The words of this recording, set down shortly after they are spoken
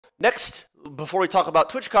Next, before we talk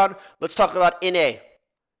about TwitchCon, let's talk about NA.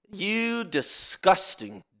 You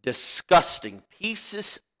disgusting, disgusting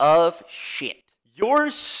pieces of shit.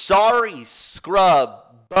 You're sorry,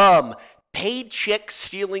 scrub, bum, paycheck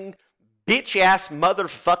stealing, bitch ass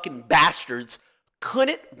motherfucking bastards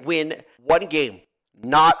couldn't win one game.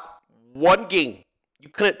 Not one game. You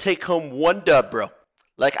couldn't take home one dub, bro.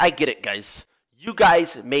 Like, I get it, guys. You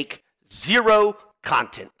guys make zero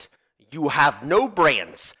content. You have no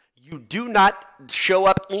brands. You do not show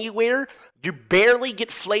up anywhere. You barely get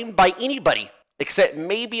flamed by anybody, except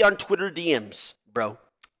maybe on Twitter DMs, bro.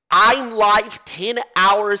 I'm live 10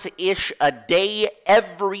 hours-ish a day,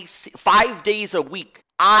 5 days a week.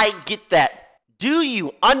 I get that. Do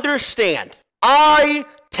you understand? I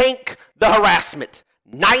tank the harassment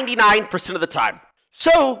 99% of the time.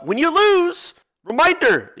 So, when you lose,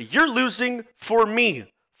 reminder, you're losing for me.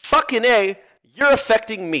 Fucking A, you're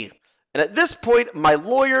affecting me. And at this point, my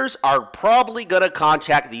lawyers are probably going to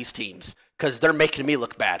contact these teams because they're making me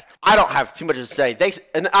look bad. I don't have too much to say.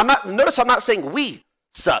 Notice I'm not saying we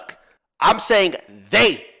suck. I'm saying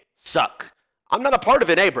they suck. I'm not a part of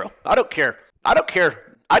an A, bro. I don't care.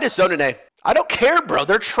 I just own an A. I don't care, bro.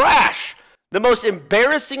 They're trash. The most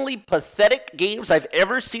embarrassingly pathetic games I've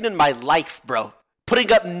ever seen in my life, bro.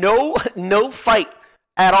 Putting up no fight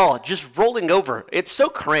at all. Just rolling over. It's so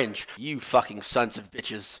cringe. You fucking sons of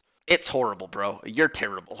bitches. It's horrible, bro. You're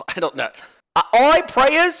terrible. I don't know. All I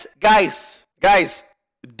pray is, guys,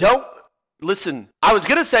 don't listen. I was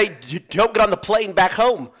going to say, don't get on the plane back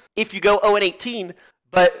home if you go 0-18,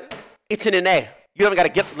 but it's in an A. You don't got to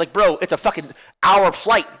get, like, bro, it's a fucking hour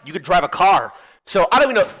flight. You could drive a car. So, I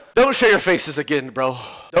don't even know. Don't show your faces again, bro.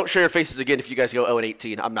 Don't show your faces again if you guys go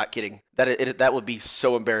 0-18. I'm not kidding. That would be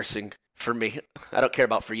so embarrassing for me. I don't care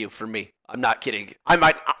about for you, for me. I'm not kidding. I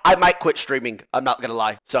might quit streaming. I'm not going to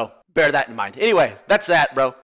lie. So, bear that in mind. Anyway, that's that, bro.